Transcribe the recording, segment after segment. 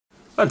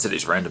On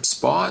today's random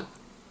spot,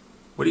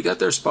 what do you got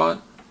there,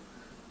 Spot?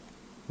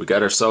 We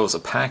got ourselves a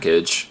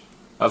package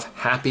of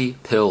Happy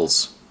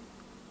Pills.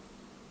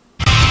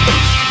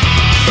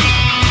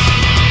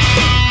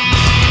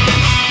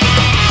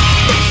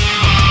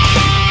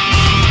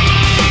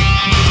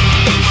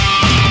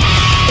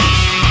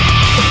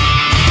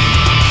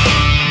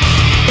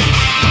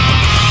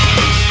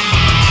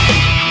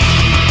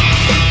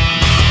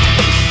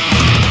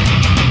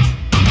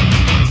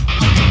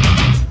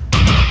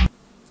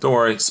 Don't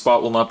worry,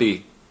 Spot will not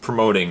be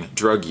promoting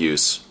drug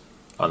use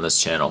on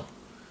this channel.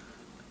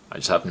 I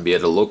just happened to be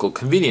at a local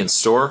convenience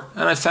store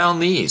and I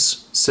found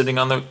these sitting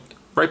on the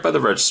right by the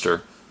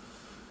register.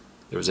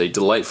 There was a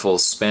delightful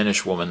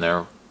Spanish woman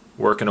there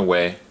working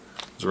away.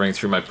 I was running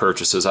through my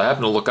purchases. I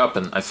happened to look up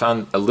and I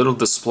found a little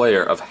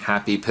displayer of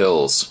Happy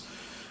Pills.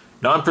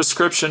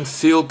 Non-prescription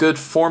feel-good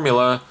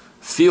formula,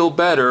 feel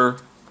better.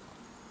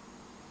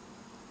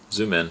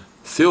 Zoom in.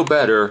 Feel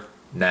better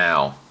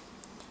now.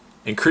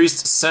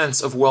 Increased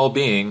sense of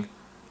well-being,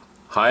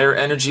 higher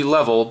energy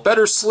level,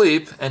 better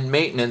sleep, and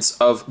maintenance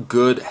of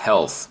good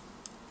health.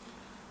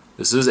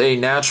 This is a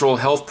natural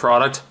health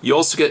product. You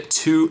also get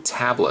 2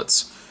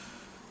 tablets.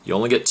 You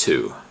only get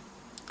 2.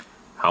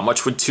 How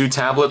much would 2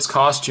 tablets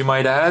cost, you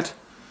might add?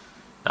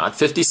 Not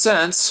 50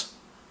 cents.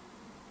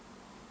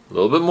 A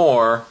little bit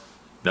more.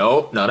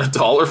 No, not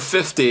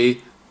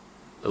 $1.50.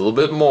 A little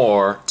bit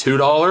more.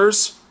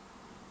 $2?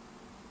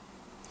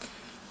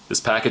 This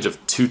package of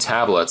 2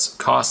 tablets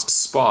costs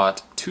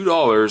Spot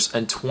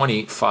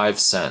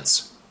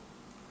 $2.25.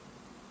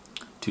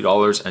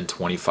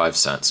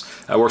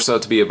 $2.25. That works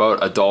out to be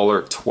about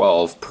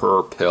 $1.12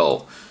 per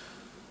pill.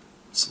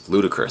 It's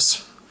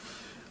ludicrous.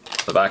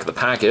 The back of the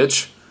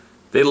package,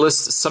 they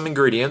list some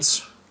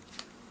ingredients.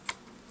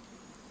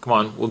 Come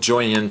on, we'll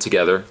join in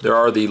together. There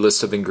are the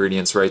list of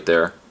ingredients right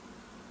there.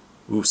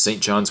 Ooh,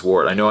 St. John's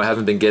wort. I know I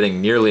haven't been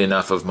getting nearly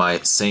enough of my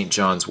St.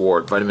 John's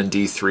wort. Vitamin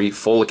D3,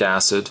 folic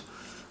acid.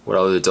 What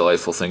other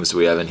delightful things do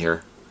we have in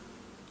here?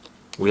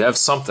 We have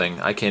something.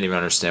 I can't even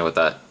understand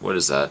what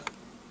is that?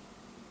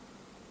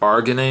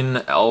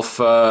 Arginine,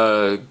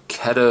 alpha,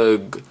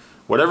 ketog,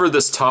 whatever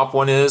this top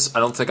one is, I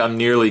don't think I'm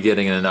nearly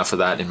getting enough of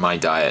that in my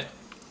diet.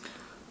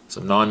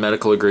 Some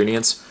non-medical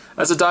ingredients.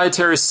 As a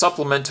dietary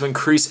supplement to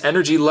increase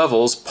energy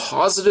levels,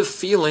 positive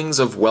feelings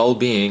of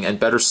well-being, and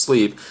better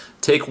sleep,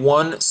 take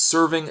 1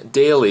 serving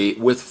daily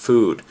with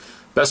food.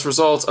 Best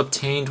results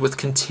obtained with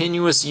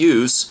continuous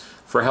use.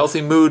 For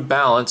healthy mood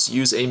balance,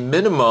 use a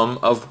minimum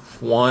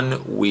of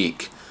 1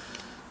 week.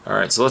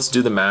 Alright, so let's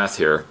do the math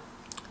here.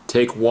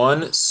 Take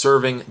 1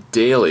 serving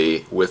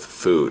daily with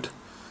food.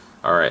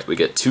 Alright, we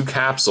get 2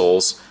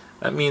 capsules.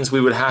 That means we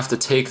would have to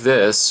take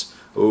this.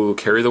 Ooh,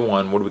 carry the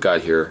 1. What do we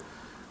got here?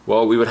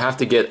 Well, we would have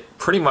to get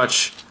pretty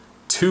much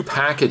 2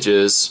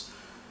 packages.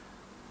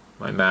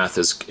 My math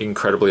is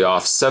incredibly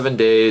off. 7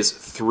 days,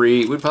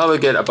 3. We'd probably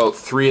get about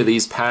 3 of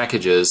these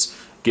packages,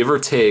 give or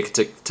take,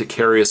 to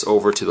carry us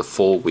over to the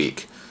full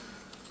week.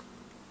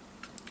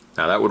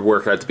 Now that would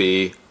work out to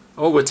be,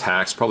 with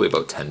tax, probably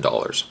about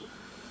 $10.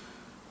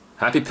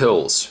 Happy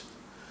Pills.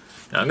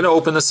 Now I'm going to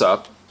open this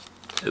up.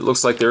 It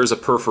looks like there is a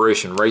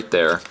perforation right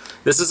there.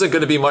 This isn't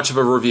going to be much of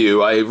a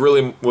review. I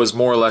really was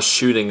more or less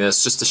shooting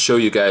this just to show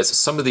you guys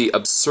some of the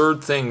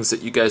absurd things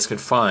that you guys can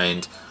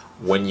find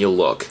when you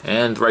look.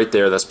 And right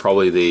there, that's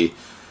probably the...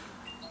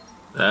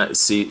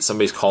 see,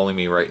 somebody's calling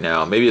me right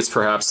now. Maybe it's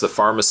perhaps the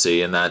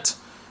pharmacy and that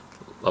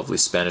lovely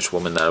Spanish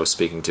woman that I was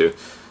speaking to.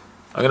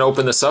 I'm going to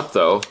open this up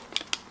though.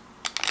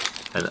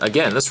 And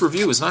again, this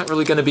review is not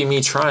really going to be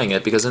me trying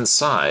it because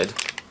inside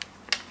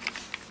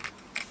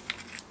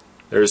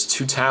there's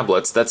 2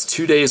 tablets. That's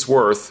 2 days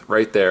worth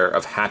right there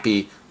of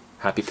Happy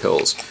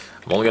Pills.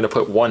 I'm only going to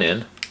put 1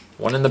 in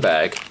the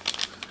bag.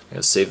 I'm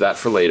going to save that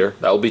for later.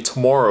 That will be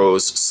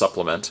tomorrow's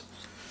supplement.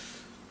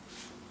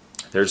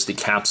 There's the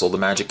capsule, the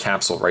magic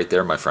capsule right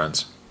there, my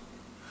friends.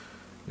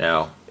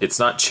 Now, it's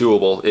not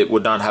chewable. It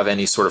would not have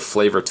any sort of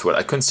flavor to it.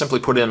 I couldn't simply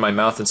put it in my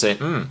mouth and say,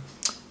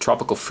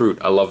 tropical fruit,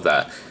 I love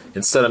that.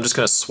 Instead, I'm just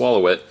going to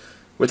swallow it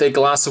with a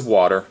glass of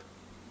water.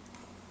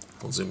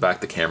 We'll zoom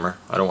back the camera.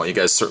 I don't want you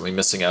guys certainly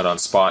missing out on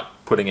Spot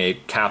putting a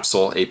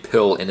capsule, a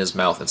pill in his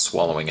mouth and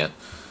swallowing it.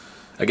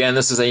 Again,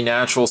 this is a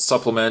natural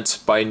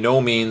supplement. By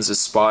no means is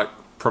Spot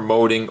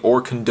promoting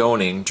or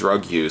condoning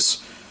drug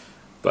use.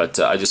 But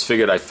I just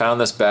figured I found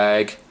this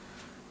bag.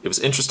 It was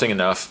interesting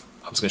enough.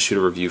 I was going to shoot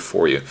a review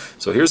for you.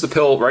 So here's the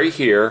pill right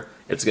here.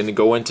 It's going to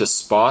go into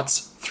Spot's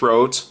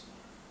throat,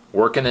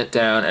 working it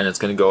down, and it's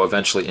going to go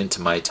eventually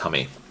into my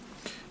tummy.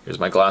 Here's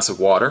my glass of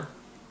water.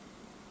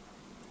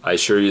 I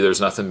assure you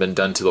there's nothing been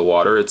done to the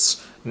water.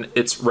 It's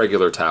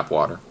regular tap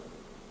water.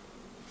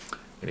 I'm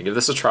going to give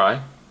this a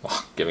try.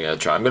 Well, giving it a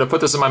try. I'm going to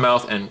put this in my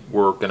mouth and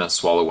we're going to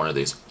swallow one of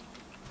these.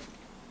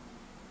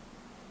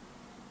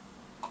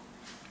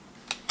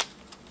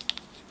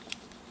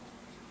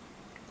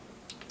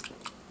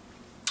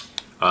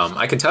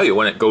 I can tell you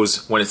when it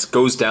goes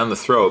down the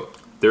throat,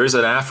 there is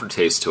an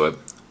aftertaste to it.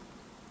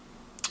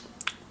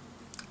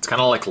 It's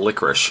kind of like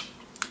licorice,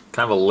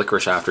 kind of a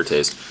licorice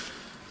aftertaste.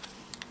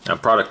 Now,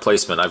 product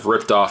placement, I've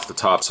ripped off the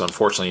top, so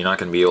unfortunately you're not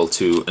going to be able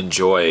to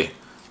enjoy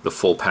the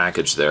full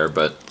package there,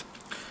 but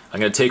I'm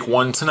going to take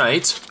one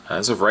tonight.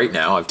 As of right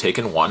now, I've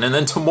taken one, and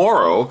then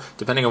tomorrow,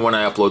 depending on when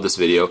I upload this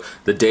video,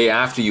 the day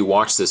after you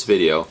watch this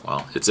video,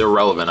 well, it's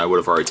irrelevant, I would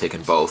have already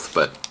taken both,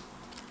 but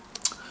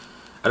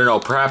I don't know,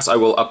 perhaps I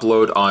will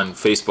upload on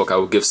Facebook. I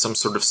will give some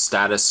sort of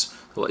status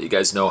to let you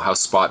guys know how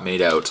Spot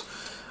made out.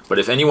 But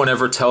if anyone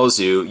ever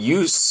tells you,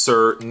 you,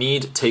 sir,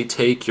 need to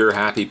take your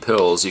happy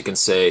pills, you can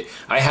say,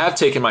 I have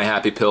taken my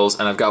happy pills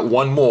and I've got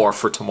one more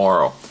for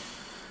tomorrow.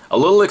 A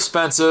little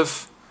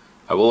expensive.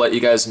 I will let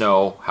you guys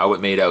know how it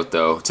made out,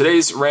 though.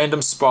 Today's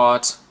random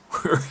spot,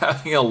 we're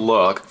having a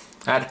look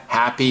at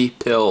happy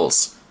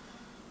pills.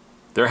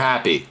 They're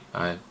happy.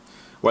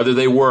 Whether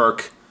they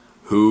work,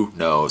 who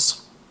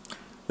knows?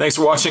 Thanks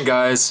for watching,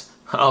 guys.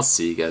 I'll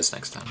see you guys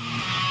next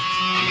time.